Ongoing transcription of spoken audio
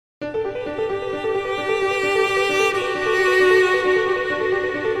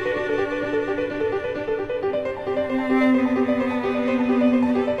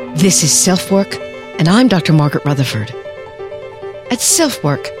This is SelfWork, and I'm Dr. Margaret Rutherford. At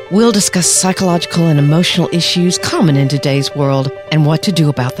SelfWork, we'll discuss psychological and emotional issues common in today's world and what to do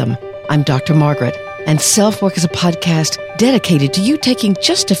about them. I'm Dr. Margaret, and SelfWork is a podcast dedicated to you taking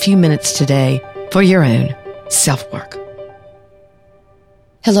just a few minutes today for your own self-work.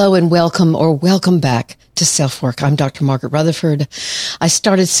 Hello and welcome back to SelfWork. I'm Dr. Margaret Rutherford. I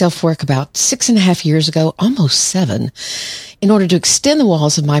started SelfWork about 6.5 years ago, almost 7, in order to extend the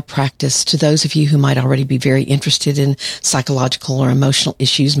walls of my practice to those of you who might already be very interested in psychological or emotional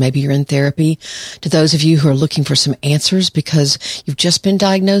issues. Maybe you're in therapy. To those of you who are looking for some answers because you've just been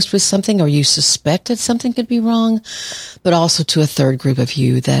diagnosed with something or you suspect that something could be wrong. But also to a third group of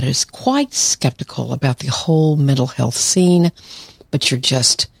you that is quite skeptical about the whole mental health scene, but you're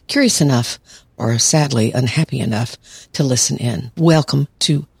just curious enough or sadly unhappy enough to listen in. Welcome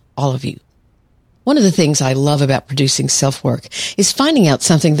to all of you. One of the things I love about producing SelfWork is finding out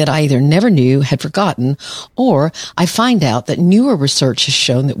something that I either never knew, had forgotten, or I find out that newer research has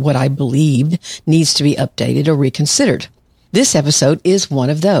shown that what I believed needs to be updated or reconsidered. This episode is one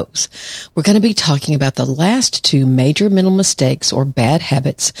of those. We're going to be talking about the last 2 major mental mistakes or bad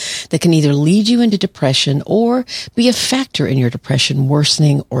habits that can either lead you into depression or be a factor in your depression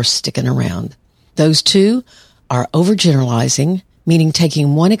worsening or sticking around. Those 2 are overgeneralizing, meaning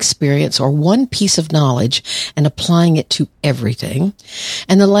taking one experience or one piece of knowledge and applying it to everything.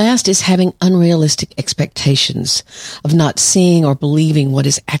 And the last is having unrealistic expectations of not seeing or believing what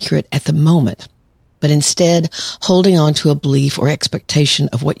is accurate at the moment, but instead holding on to a belief or expectation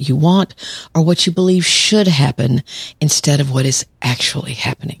of what you want or what you believe should happen instead of what is actually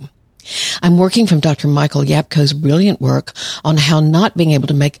happening. I'm working from Dr. Michael Yapko's brilliant work on how not being able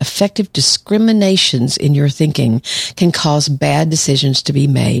to make effective discriminations in your thinking can cause bad decisions to be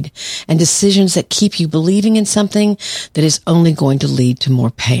made and decisions that keep you believing in something that is only going to lead to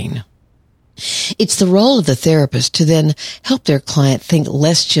more pain. It's the role of the therapist to then help their client think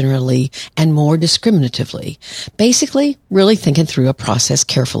less generally and more discriminatively, basically really thinking through a process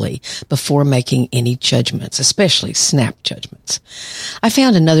carefully before making any judgments, especially snap judgments. I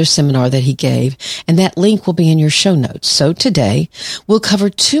found another seminar that he gave, and that link will be in your show notes. So today, we'll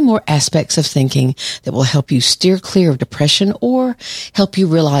cover 2 more aspects of thinking that will help you steer clear of depression or help you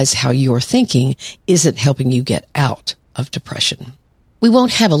realize how your thinking isn't helping you get out of depression. We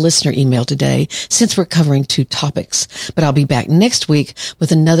won't have a listener email today since we're covering 2 topics, but I'll be back next week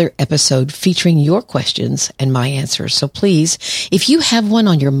with another episode featuring your questions and my answers. So please, if you have one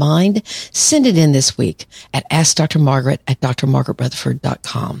on your mind, send it in this week at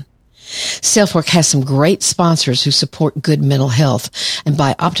askdrmargaret@drmargaretrutherford.com. SelfWork has some great sponsors who support good mental health, and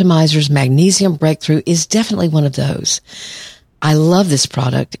BiOptimizer's Magnesium Breakthrough is definitely one of those. I love this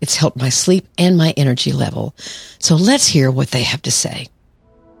product. It's helped my sleep and my energy level. So let's hear what they have to say.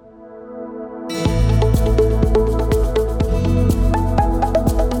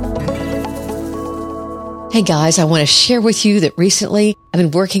 Hey guys, I want to share with you that recently I've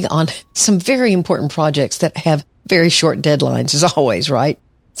been working on some very important projects that have very short deadlines, as always, right?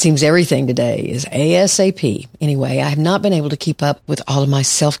 Seems everything today is ASAP. Anyway, I have not been able to keep up with all of my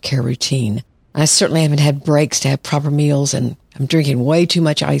self-care routine. I certainly haven't had breaks to have proper meals, and I'm drinking way too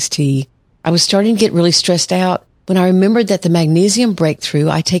much iced tea. I was starting to get really stressed out when I remembered that the Magnesium Breakthrough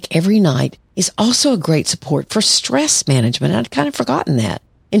I take every night is also a great support for stress management. I'd kind of forgotten that.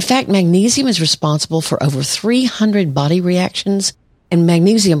 In fact, magnesium is responsible for over 300 body reactions, and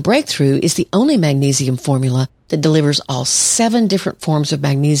Magnesium Breakthrough is the only magnesium formula that delivers all 7 different forms of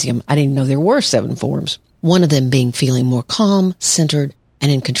magnesium. I didn't know there were 7 forms. One of them being feeling more calm, centered,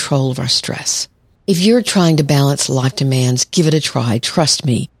 and in control of our stress. If you're trying to balance life demands, give it a try. Trust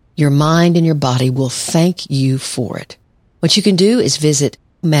me, your mind and your body will thank you for it. What you can do is visit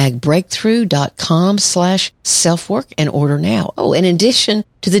magbreakthrough.com/selfwork and order now. Oh, in addition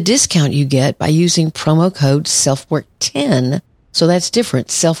to the discount you get by using promo code SelfWork10, so that's different,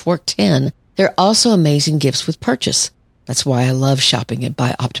 SelfWork10, there are also amazing gifts with purchase. That's why I love shopping at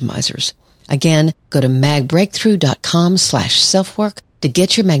BiOptimizers. Again, go to magbreakthrough.com/selfwork to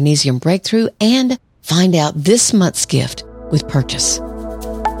get your Magnesium Breakthrough and find out this month's gift with purchase.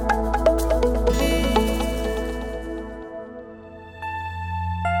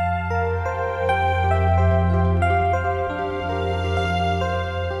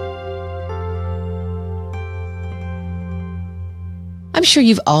 I'm sure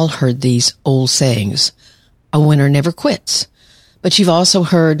you've all heard these old sayings. A winner never quits. But you've also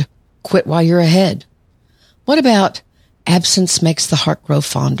heard, quit while you're ahead. What about absence makes the heart grow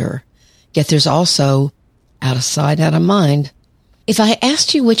fonder? Yet there's also out of sight, out of mind. If I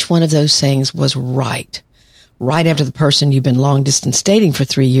asked you which one of those sayings was right, right after the person you've been long distance dating for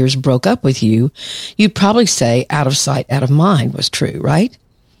 3 years broke up with you, you'd probably say out of sight, out of mind was true, right?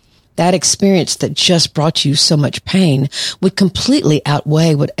 That experience that just brought you so much pain would completely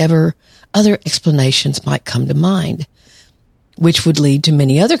outweigh whatever other explanations might come to mind, which would lead to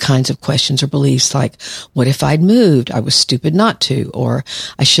many other kinds of questions or beliefs like, what if I'd moved? I was stupid not to, or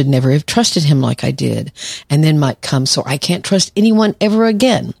I should never have trusted him like I did. And then might come, so I can't trust anyone ever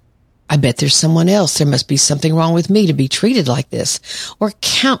again. I bet there's someone else. There must be something wrong with me to be treated like this, or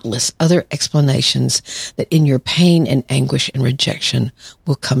countless other explanations that in your pain and anguish and rejection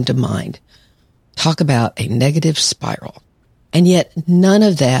will come to mind. Talk about a negative spiral. And yet none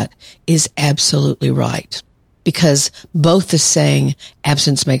of that is absolutely right, because both the saying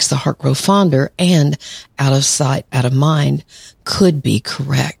absence makes the heart grow fonder and out of sight, out of mind could be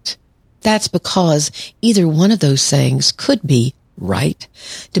correct. That's because either one of those sayings could be right,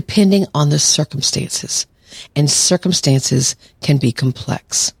 depending on the circumstances, and circumstances can be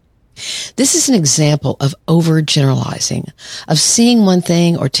complex. This is an example of overgeneralizing, of seeing one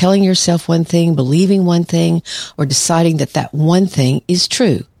thing or telling yourself one thing, believing one thing, or deciding that that one thing is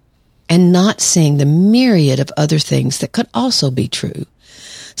true, and not seeing the myriad of other things that could also be true.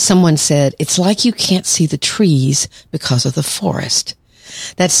 Someone said, it's like you can't see the trees because of the forest.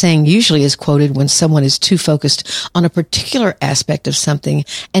 That saying usually is quoted when someone is too focused on a particular aspect of something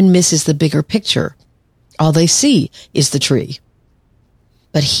and misses the bigger picture. All they see is the tree.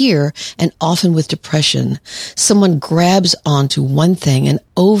 But here, and often with depression, someone grabs onto one thing and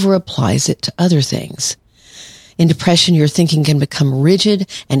over-applies it to other things. In depression, your thinking can become rigid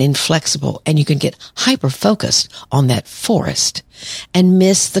and inflexible, and you can get hyper-focused on that forest and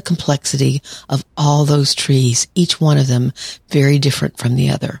miss the complexity of all those trees, each one of them very different from the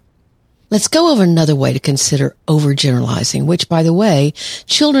other. Let's go over another way to consider overgeneralizing, which, by the way,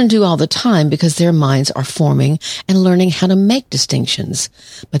 children do all the time because their minds are forming and learning how to make distinctions.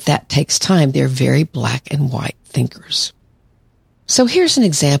 But that takes time. They're very black and white thinkers. So here's an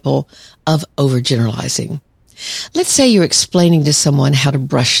example of overgeneralizing. Let's say you're explaining to someone how to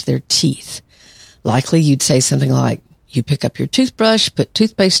brush their teeth. Likely you'd say something like, you pick up your toothbrush, put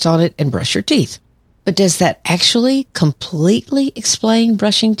toothpaste on it, and brush your teeth. But does that actually completely explain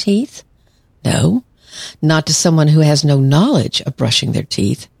brushing teeth? No, not to someone who has no knowledge of brushing their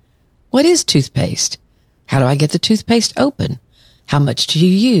teeth. What is toothpaste? How do I get the toothpaste open? How much do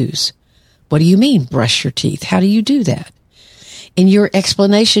you use? What do you mean, brush your teeth? How do you do that? In your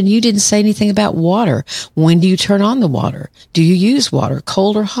explanation, you didn't say anything about water. When do you turn on the water? Do you use water,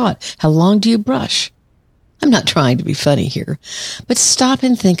 cold or hot? How long do you brush? I'm not trying to be funny here, but stop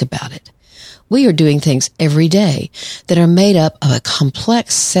and think about it. We are doing things every day that are made up of a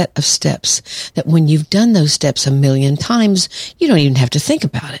complex set of steps that when you've done those steps a million times, you don't even have to think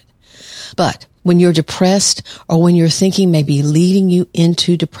about it. But when you're depressed or when your thinking may be leading you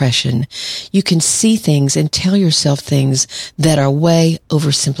into depression, you can see things and tell yourself things that are way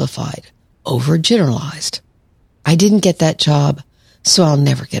oversimplified, overgeneralized. I didn't get that job, so I'll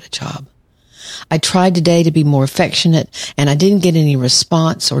never get a job. I tried today to be more affectionate and I didn't get any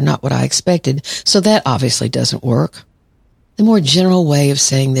response or not what I expected, so that obviously doesn't work. The more general way of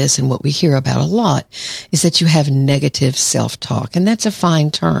saying this, and what we hear about a lot, is that you have negative self-talk, and that's a fine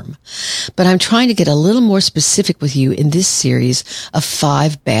term. But I'm trying to get a little more specific with you in this series of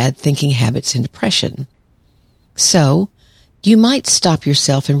 5 bad thinking habits in depression. So, you might stop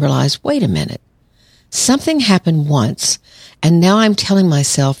yourself and realize, wait a minute, something happened once, and now I'm telling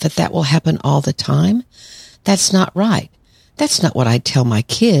myself that that will happen all the time? That's not right. That's not what I'd tell my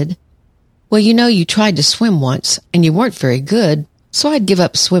kid. Well, you tried to swim once and you weren't very good, so I'd give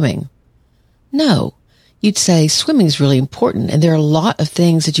up swimming. No, you'd say swimming's really important and there are a lot of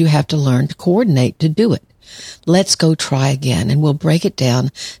things that you have to learn to coordinate to do it. Let's go try again, and we'll break it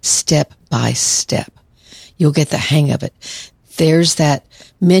down step by step. You'll get the hang of it. There's that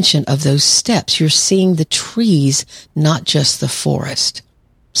mention of those steps. You're seeing the trees, not just the forest.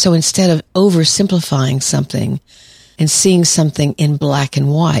 So instead of oversimplifying something and seeing something in black and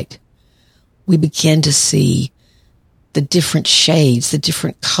white, we begin to see the different shades, the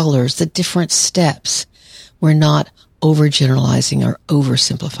different colors, the different steps. We're not overgeneralizing or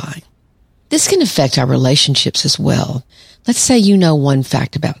oversimplifying. This can affect our relationships as well. Let's say you know one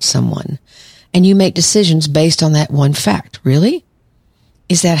fact about someone, and you make decisions based on that one fact. Really?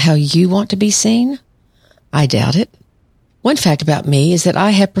 Is that how you want to be seen? I doubt it. One fact about me is that I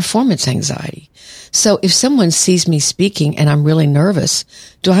have performance anxiety. So if someone sees me speaking and I'm really nervous,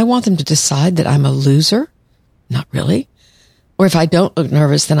 do I want them to decide that I'm a loser? Not really. Or if I don't look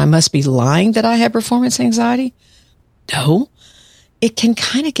nervous, then I must be lying that I have performance anxiety? No. It can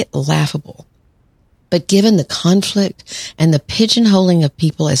kind of get laughable. But given the conflict and the pigeonholing of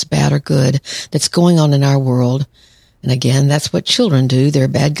people as bad or good that's going on in our world, and again, that's what children do. They're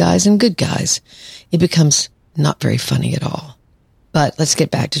bad guys and good guys. It becomes not very funny at all. But let's get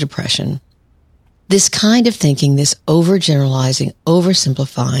back to depression. This kind of thinking, this overgeneralizing,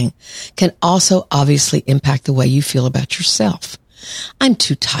 oversimplifying, can also obviously impact the way you feel about yourself. I'm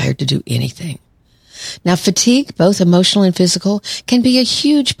too tired to do anything. Now, fatigue, both emotional and physical, can be a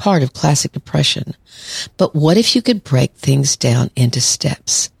huge part of classic depression. But what if you could break things down into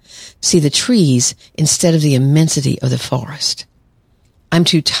steps? See the trees instead of the immensity of the forest. I'm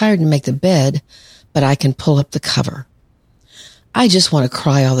too tired to make the bed, but I can pull up the cover. I just want to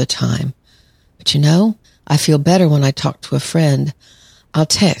cry all the time. But I feel better when I talk to a friend. I'll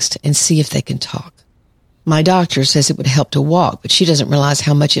text and see if they can talk. My doctor says it would help to walk, but she doesn't realize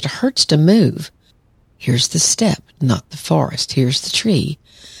how much it hurts to move. Here's the step, not the forest. Here's the tree.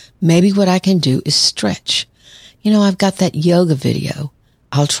 Maybe what I can do is stretch. I've got that yoga video.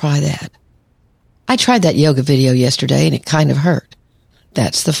 I'll try that. I tried that yoga video yesterday and it kind of hurt.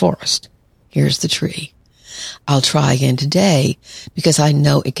 That's the forest. Here's the tree. I'll try again today because I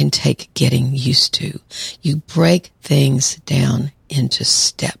know it can take getting used to. You break things down into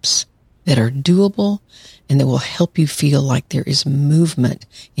steps that are doable and that will help you feel like there is movement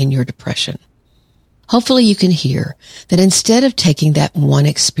in your depression. Hopefully you can hear that instead of taking that one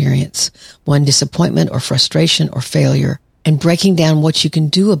experience, one disappointment or frustration or failure, and breaking down what you can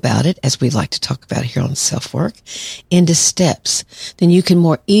do about it, as we like to talk about here on SelfWork, into steps, then you can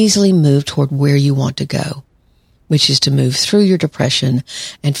more easily move toward where you want to go, which is to move through your depression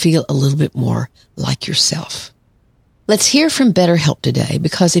and feel a little bit more like yourself. Let's hear from BetterHelp today,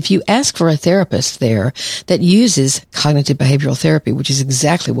 because if you ask for a therapist there that uses cognitive behavioral therapy, which is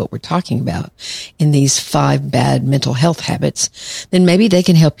exactly what we're talking about in these 5 bad mental health habits, then maybe they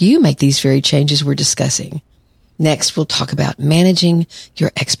can help you make these very changes we're discussing. Next, we'll talk about managing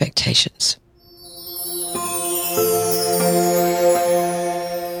your expectations.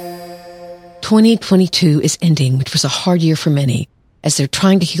 "2022 is ending, which was a hard year for many, as they're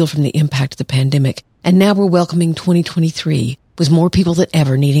trying to heal from the impact of the pandemic. And now we're welcoming 2023, with more people than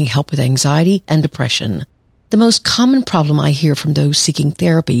ever needing help with anxiety and depression. The most common problem I hear from those seeking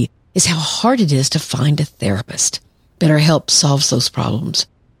therapy is how hard it is to find a therapist. BetterHelp solves those problems.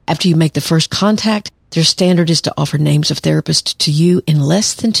 After you make the first contact, their standard is to offer names of therapists to you in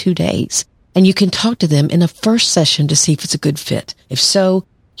less than 2 days. And you can talk to them in a first session to see if it's a good fit. If so,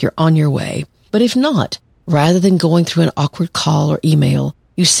 you're on your way. But if not, rather than going through an awkward call or email,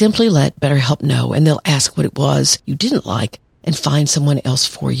 you simply let BetterHelp know and they'll ask what it was you didn't like and find someone else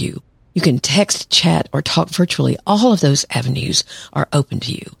for you. You can text, chat, or talk virtually. All of those avenues are open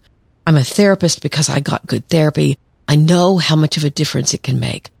to you. I'm a therapist because I got good therapy. I know how much of a difference it can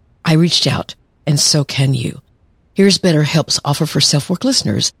make. I reached out, and so can you. Here's BetterHelp's offer for SelfWork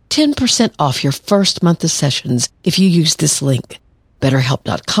listeners. 10% off your first month of sessions if you use this link.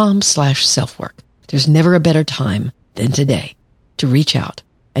 BetterHelp.com/SelfWork. There's never a better time than today to reach out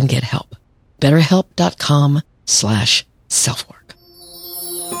and get help. BetterHelp.com/SelfWork.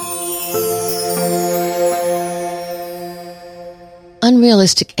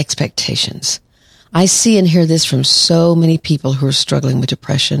 Unrealistic expectations. I see and hear this from so many people who are struggling with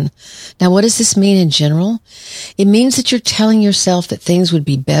depression. Now, what does this mean in general? It means that you're telling yourself that things would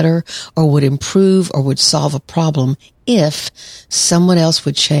be better or would improve or would solve a problem if someone else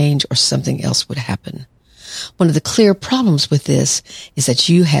would change or something else would happen. One of the clear problems with this is that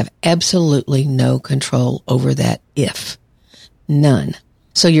you have absolutely no control over that if. None.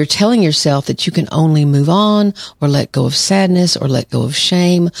 So you're telling yourself that you can only move on or let go of sadness or let go of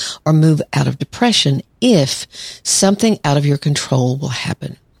shame or move out of depression if something out of your control will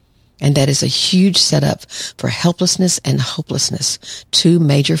happen. And that is a huge setup for helplessness and hopelessness, 2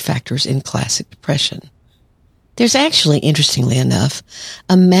 major factors in classic depression. There's actually, interestingly enough,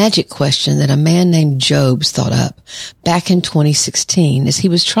 a magic question that a man named Jobs thought up back in 2016 as he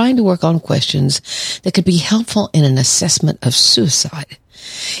was trying to work on questions that could be helpful in an assessment of suicide.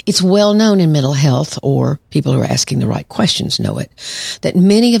 It's well known in mental health, or people who are asking the right questions know it, that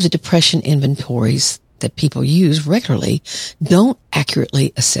many of the depression inventories that people use regularly don't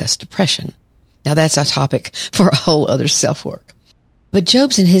accurately assess depression. Now that's a topic for a whole other self-work. But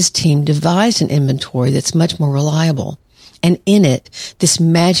Jobs and his team devised an inventory that's much more reliable. And in it, this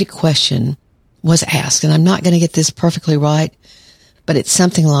magic question was asked, and I'm not going to get this perfectly right, but it's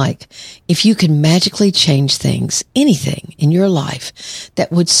something like, if you could magically change things, anything in your life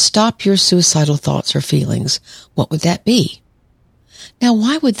that would stop your suicidal thoughts or feelings, what would that be? Now,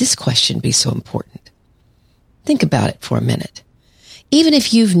 why would this question be so important? Think about it for a minute. Even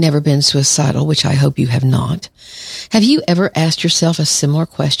if you've never been suicidal, which I hope you have not, have you ever asked yourself a similar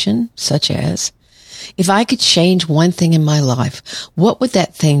question, such as, if I could change one thing in my life, what would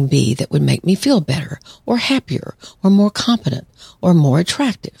that thing be that would make me feel better or happier or more competent or more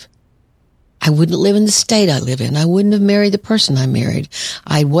attractive? I wouldn't live in the state I live in. I wouldn't have married the person I married.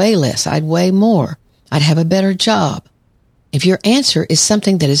 I'd weigh less. I'd weigh more. I'd have a better job. If your answer is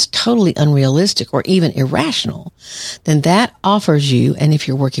something that is totally unrealistic or even irrational, then that offers you, and if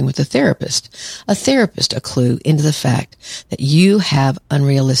you're working with a therapist, a clue into the fact that you have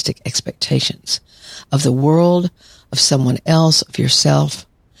unrealistic expectations of the world, of someone else, of yourself.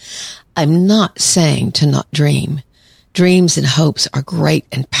 I'm not saying to not dream. Dreams and hopes are great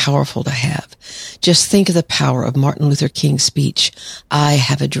and powerful to have. Just think of the power of Martin Luther King's speech, I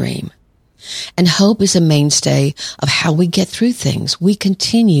have a dream. And hope is a mainstay of how we get through things. We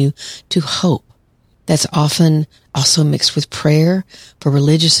continue to hope. That's often also mixed with prayer for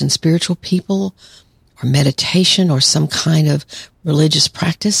religious and spiritual people, or meditation, or some kind of religious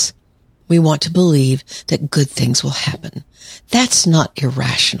practice. We want to believe that good things will happen. That's not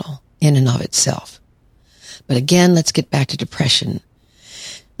irrational in and of itself. But again, let's get back to depression.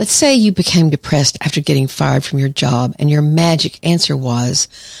 Let's say you became depressed after getting fired from your job and your magic answer was,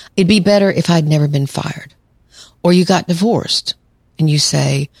 it'd be better if I'd never been fired. Or you got divorced and you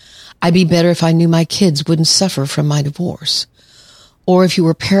say, I'd be better if I knew my kids wouldn't suffer from my divorce. Or if you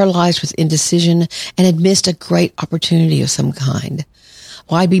were paralyzed with indecision and had missed a great opportunity of some kind.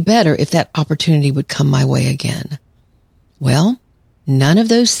 Well, I'd be better if that opportunity would come my way again. Well, none of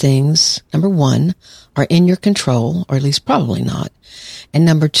those things, number one, are in your control, or at least probably not. And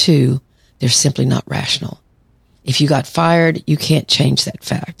number two, they're simply not rational. If you got fired, you can't change that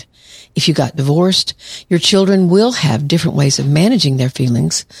fact. If you got divorced, your children will have different ways of managing their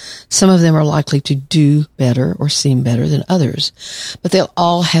feelings. Some of them are likely to do better or seem better than others, but they'll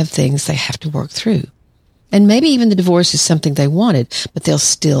all have things they have to work through. And maybe even the divorce is something they wanted, but they'll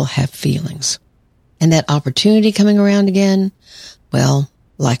still have feelings. And that opportunity coming around again, well,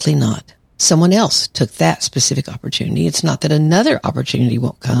 likely not. Someone else took that specific opportunity. It's not that another opportunity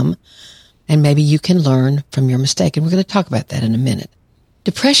won't come, and maybe you can learn from your mistake. And we're going to talk about that in a minute.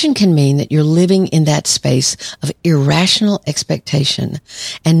 Depression can mean that you're living in that space of irrational expectation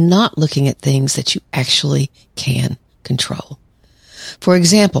and not looking at things that you actually can control. For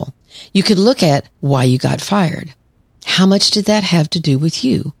example, you could look at why you got fired. How much did that have to do with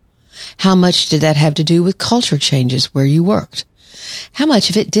you? How much did that have to do with culture changes where you worked? How much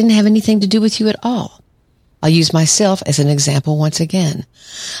of it didn't have anything to do with you at all? I'll use myself as an example once again.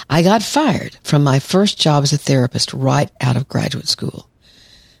 I got fired from my first job as a therapist right out of graduate school.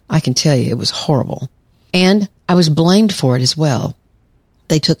 I can tell you it was horrible. And I was blamed for it as well.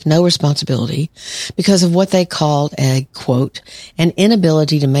 They took no responsibility because of what they called a, quote, an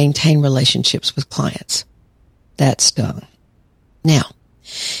inability to maintain relationships with clients. That stung. Now,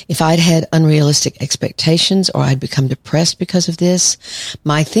 if I'd had unrealistic expectations or I'd become depressed because of this,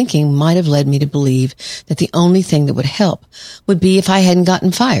 my thinking might have led me to believe that the only thing that would help would be if I hadn't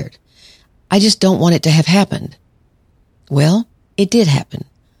gotten fired. I just don't want it to have happened. Well, it did happen.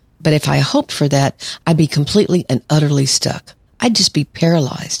 But if I hoped for that, I'd be completely and utterly stuck. I'd just be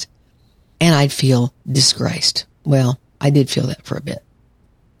paralyzed. And I'd feel disgraced. Well, I did feel that for a bit.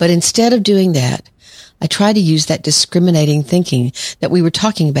 But instead of doing that, I try to use that discriminating thinking that we were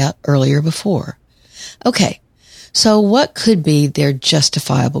talking about earlier before. Okay, so what could be their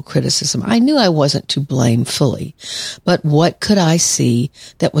justifiable criticism? I knew I wasn't to blame fully, but what could I see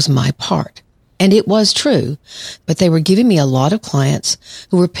that was my part? And it was true, but they were giving me a lot of clients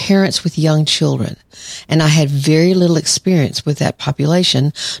who were parents with young children, and I had very little experience with that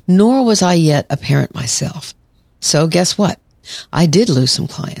population, nor was I yet a parent myself. So guess what? I did lose some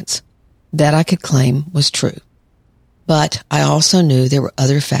clients. That I could claim was true. But I also knew there were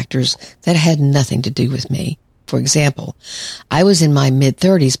other factors that had nothing to do with me. For example, I was in my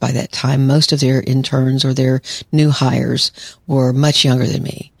mid-30s by that time. Most of their interns or their new hires were much younger than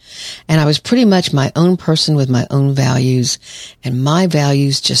me. And I was pretty much my own person with my own values, and my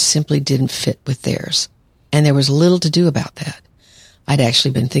values just simply didn't fit with theirs. And there was little to do about that. I'd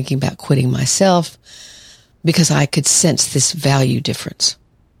actually been thinking about quitting myself because I could sense this value difference.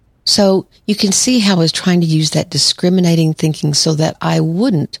 So you can see how I was trying to use that discriminating thinking so that I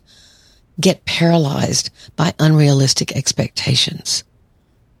wouldn't get paralyzed by unrealistic expectations.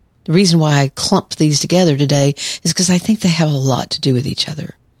 The reason why I clumped these together today is because I think they have a lot to do with each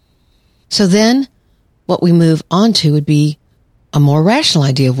other. So then what we move on to would be a more rational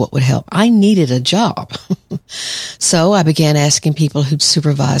idea of what would help. I needed a job. So I began asking people who'd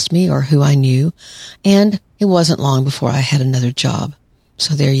supervised me or who I knew, and it wasn't long before I had another job.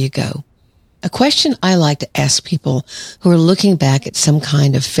 So there you go. A question I like to ask people who are looking back at some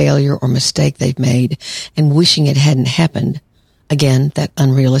kind of failure or mistake they've made and wishing it hadn't happened, again, that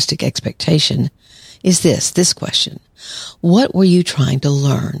unrealistic expectation, is this question. What were you trying to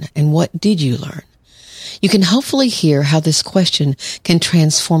learn, and what did you learn? You can hopefully hear how this question can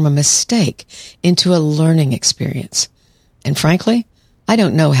transform a mistake into a learning experience. And frankly, I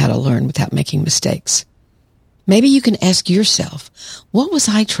don't know how to learn without making mistakes. Maybe you can ask yourself, what was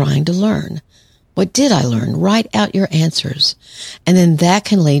I trying to learn? What did I learn? Write out your answers. And then that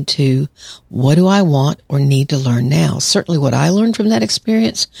can lead to, what do I want or need to learn now? Certainly what I learned from that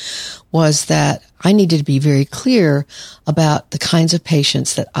experience was that I needed to be very clear about the kinds of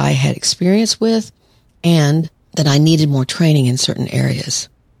patients that I had experience with and that I needed more training in certain areas.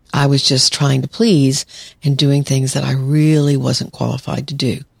 I was just trying to please and doing things that I really wasn't qualified to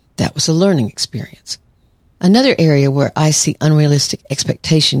do. That was a learning experience. Another area where I see unrealistic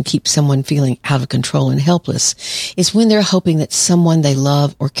expectation keep someone feeling out of control and helpless is when they're hoping that someone they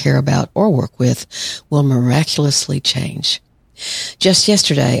love or care about or work with will miraculously change. Just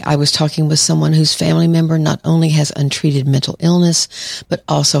yesterday, I was talking with someone whose family member not only has untreated mental illness, but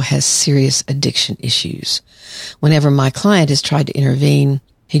also has serious addiction issues. Whenever my client has tried to intervene,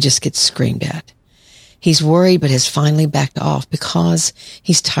 he just gets screamed at. He's worried but has finally backed off because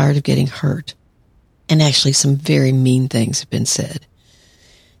he's tired of getting hurt. And actually some very mean things have been said.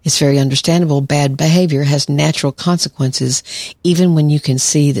 It's very understandable. Bad behavior has natural consequences even when you can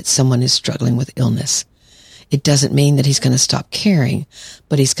see that someone is struggling with illness. It doesn't mean that he's going to stop caring,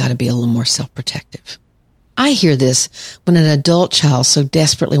 but he's got to be a little more self-protective. I hear this when an adult child so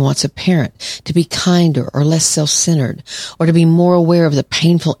desperately wants a parent to be kinder or less self-centered, or to be more aware of the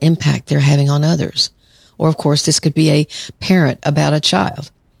painful impact they're having on others. Or, of course, this could be a parent about a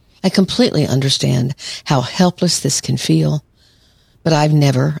child. I completely understand how helpless this can feel, but I've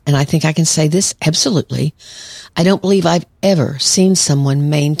never, and I think I can say this absolutely, I don't believe I've ever seen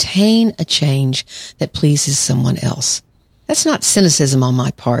someone maintain a change that pleases someone else. That's not cynicism on my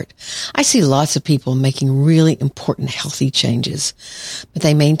part. I see lots of people making really important, healthy changes, but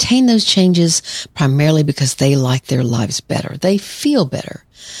they maintain those changes primarily because they like their lives better. They feel better.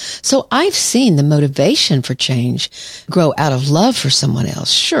 So I've seen the motivation for change grow out of love for someone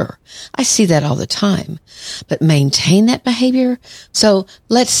else. Sure, I see that all the time. But maintain that behavior? So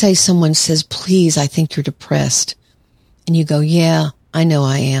let's say someone says, please, I think you're depressed. And you go, yeah, I know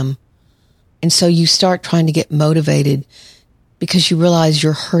I am. And so you start trying to get motivated because you realize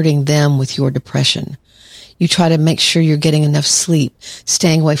you're hurting them with your depression. You try to make sure you're getting enough sleep,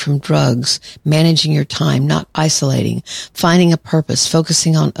 staying away from drugs, managing your time, not isolating, finding a purpose,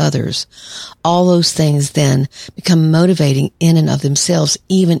 focusing on others. All those things then become motivating in and of themselves,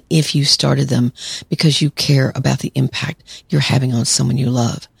 even if you started them because you care about the impact you're having on someone you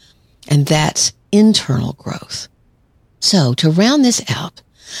love. And that's internal growth. So to round this out,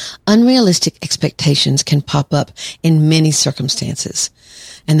 unrealistic expectations can pop up in many circumstances.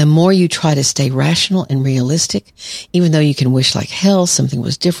 And the more you try to stay rational and realistic, even though you can wish like hell something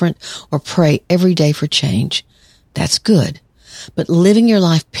was different or pray every day for change, that's good. But living your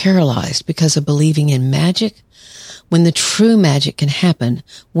life paralyzed because of believing in magic, when the true magic can happen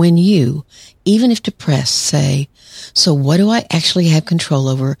when you, even if depressed, say, so what do I actually have control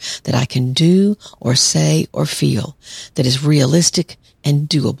over that I can do or say or feel that is realistic and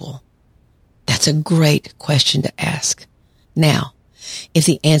doable? That's a great question to ask. Now, if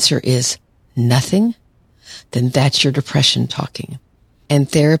the answer is nothing, then that's your depression talking. And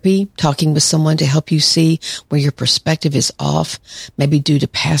therapy, talking with someone to help you see where your perspective is off, maybe due to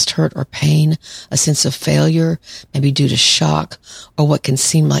past hurt or pain, a sense of failure, maybe due to shock, or what can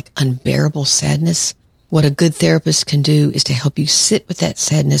seem like unbearable sadness. What a good therapist can do is to help you sit with that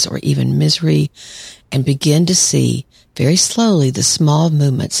sadness or even misery and begin to see very slowly the small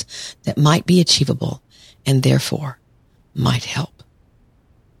movements that might be achievable and therefore might help.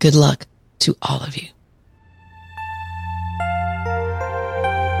 Good luck to all of you.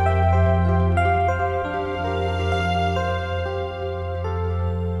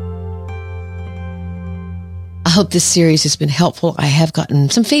 I hope this series has been helpful. I have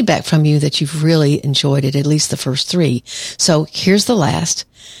gotten some feedback from you that you've really enjoyed it, at least the first 3. So here's the last,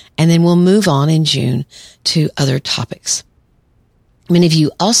 and then we'll move on in June to other topics. Many of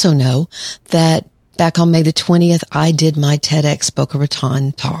you also know that back on May the 20th, I did my TEDx Boca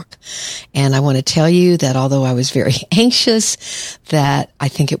Raton talk. And I want to tell you that although I was very anxious, that I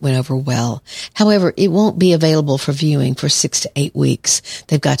think it went over well. However, it won't be available for viewing for 6 to 8 weeks.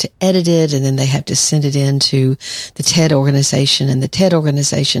 They've got to edit it, and then they have to send it in to the TED organization, and the TED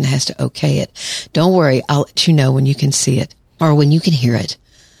organization has to okay it. Don't worry, I'll let you know when you can see it. or when you can hear it.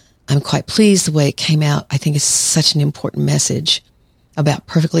 I'm quite pleased the way it came out. I think it's such an important message about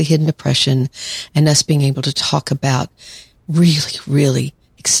perfectly hidden depression and us being able to talk about really, really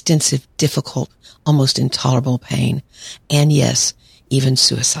extensive, difficult, almost intolerable pain. And yes, even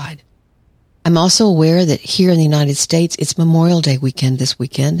suicide. I'm also aware that here in the United States, it's Memorial Day weekend this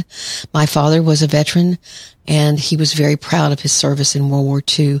weekend. My father was a veteran, and he was very proud of his service in World War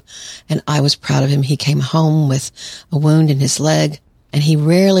II, and I was proud of him. He came home with a wound in his leg, and he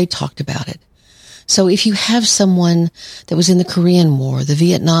rarely talked about it. So if you have someone that was in the Korean War, the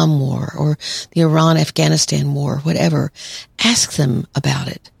Vietnam War, or the Iran-Afghanistan War, whatever, ask them about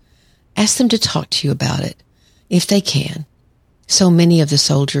it. Ask them to talk to you about it, if they can. So many of the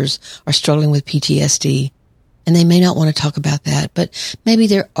soldiers are struggling with PTSD, and they may not want to talk about that, but maybe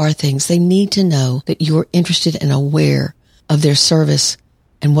there are things they need to know that you're interested and aware of their service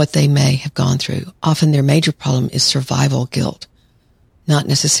and what they may have gone through. Often their major problem is survival guilt, not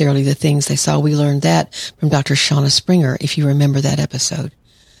necessarily the things they saw. We learned that from Dr. Shauna Springer, if you remember that episode.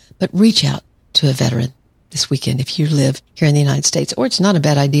 But reach out to a veteran this weekend if you live here in the United States, or it's not a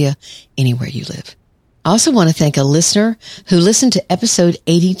bad idea anywhere you live. I also want to thank a listener who listened to episode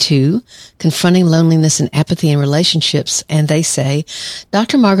 82, Confronting Loneliness and Apathy in Relationships, and they say,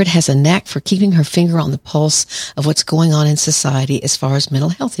 Dr. Margaret has a knack for keeping her finger on the pulse of what's going on in society as far as mental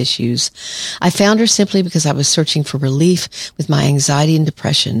health issues. I found her simply because I was searching for relief with my anxiety and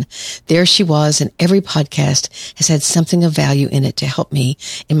depression. There she was, and every podcast has had something of value in it to help me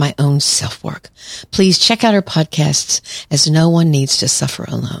in my own self-work. Please check out her podcasts, as no one needs to suffer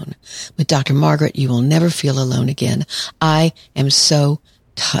alone. With Dr. Margaret, you will never feel alone again. I am so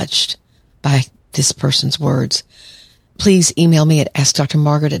touched by this person's words. Please email me at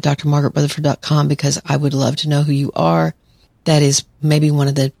askdrmargaret@drmargaretrutherford.com because I would love to know who you are. That is maybe one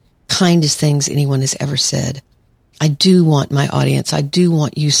of the kindest things anyone has ever said. I do want my audience, I do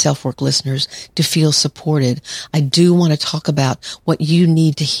want you self-work listeners to feel supported. I do want to talk about what you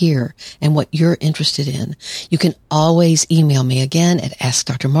need to hear and what you're interested in. You can always email me again at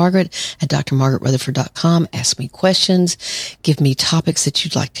askdrmargaret@drmargaretrutherford.com. Ask me questions, give me topics that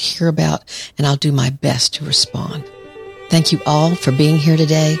you'd like to hear about, and I'll do my best to respond. Thank you all for being here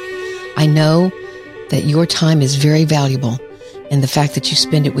today. I know that your time is very valuable, and the fact that you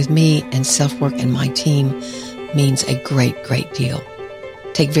spend it with me and self-work and my team means a great, great deal.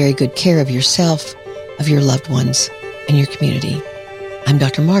 Take very good care of yourself, of your loved ones, and your community. I'm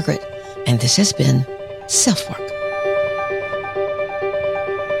Dr. Margaret, and this has been SelfWork.